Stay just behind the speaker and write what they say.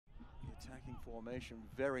Attacking formation,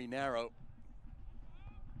 very narrow.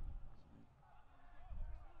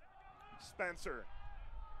 Spencer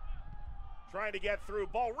trying to get through.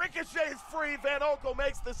 Ball ricochets free. VanOekel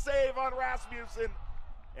makes the save on Rasmussen.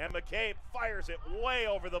 And McCabe fires it way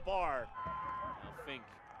over the bar. Now Fink,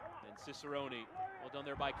 then Cicerone. Well done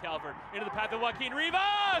there by Calvert. Into the path of Joaquin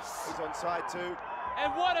Rivas! He's onside too.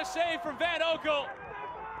 And what a save from VanOekel!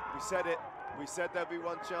 We said it. We said there'd be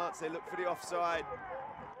one chance. They look for the offside.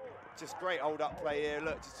 Just great hold-up play here.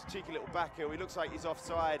 Look, just a cheeky little back heel. He looks like he's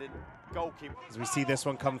offside, and goalkeeper. As we see this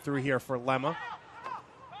one come through here for Lemma.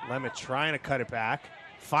 Lemma trying to cut it back.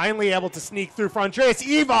 Finally able to sneak through for Andreas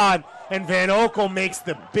Ivan, and VanOekel makes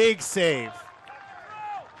the big save.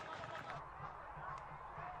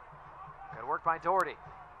 Good work by Doherty.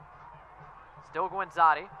 Still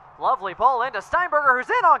Guenzati. Lovely ball into Steinberger, who's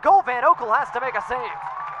in on goal. VanOekel has to make a save.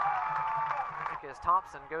 As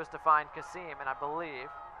Thompson goes to find Kasim, and I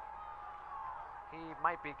believe he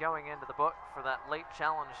might be going into the book for that late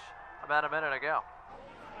challenge about a minute ago.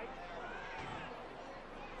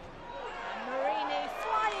 Marini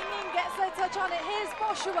flying in, gets a touch on it. Here's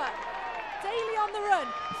Boshua. Daly on the run,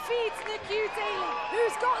 feeds Niku Daly,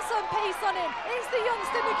 who's got some pace on him. It's the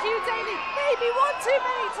youngster Niku Daly. Maybe one too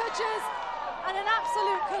many touches, and an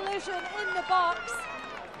absolute collision in the box.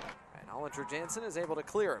 Oliver Jansen is able to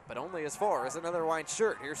clear it, but only as far as another white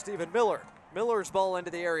shirt. Here's Stephen Miller. Miller's ball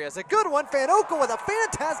into the area. It's a good one. VanOekel with a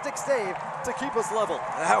fantastic save to keep us level.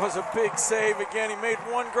 That was a big save. Again, he made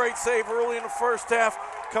one great save early in the first half.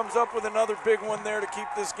 Comes up with another big one there to keep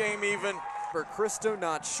this game even. Christo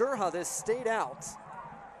not sure how this stayed out.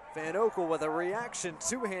 VanOekel with a reaction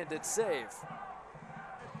two-handed save.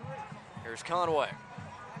 Here's Conway.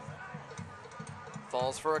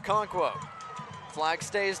 Falls for a Okonkwo. Flag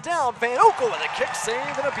stays down. VanOekel with a kick save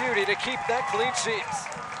and a beauty to keep that clean sheet.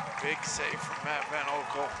 Big save from Matt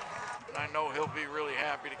VanOekel. And I know he'll be really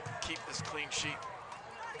happy to keep this clean sheet.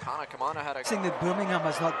 Kana Kamana had a... Saying that Birmingham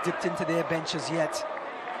has not dipped into their benches yet.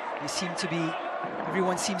 They seem to be,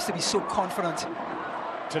 everyone seems to be so confident.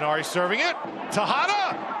 Tenari serving it.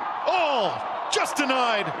 Tejada! Oh, just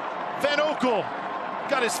denied. VanOekel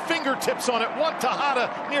got his fingertips on it. One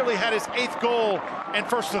Tejada nearly had his 8th goal and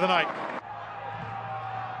first of the night.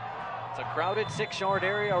 It's a crowded 6-yard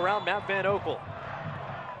area around Matt VanOekel.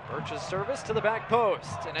 Birch's service to the back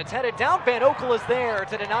post, and it's headed down. VanOekel is there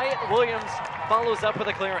to deny it. Williams follows up with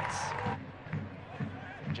a clearance.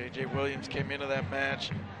 J.J. Williams came into that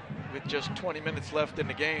match with just 20 minutes left in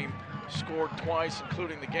the game, scored twice,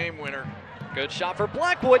 including the game winner. Good shot for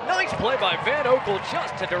Blackwood. Nice play by VanOekel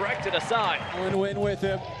just to direct it aside. Allen Wynn with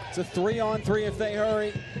him. It's a 3-on-3 if they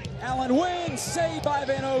hurry. Allen Wynn, saved by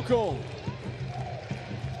VanOekel.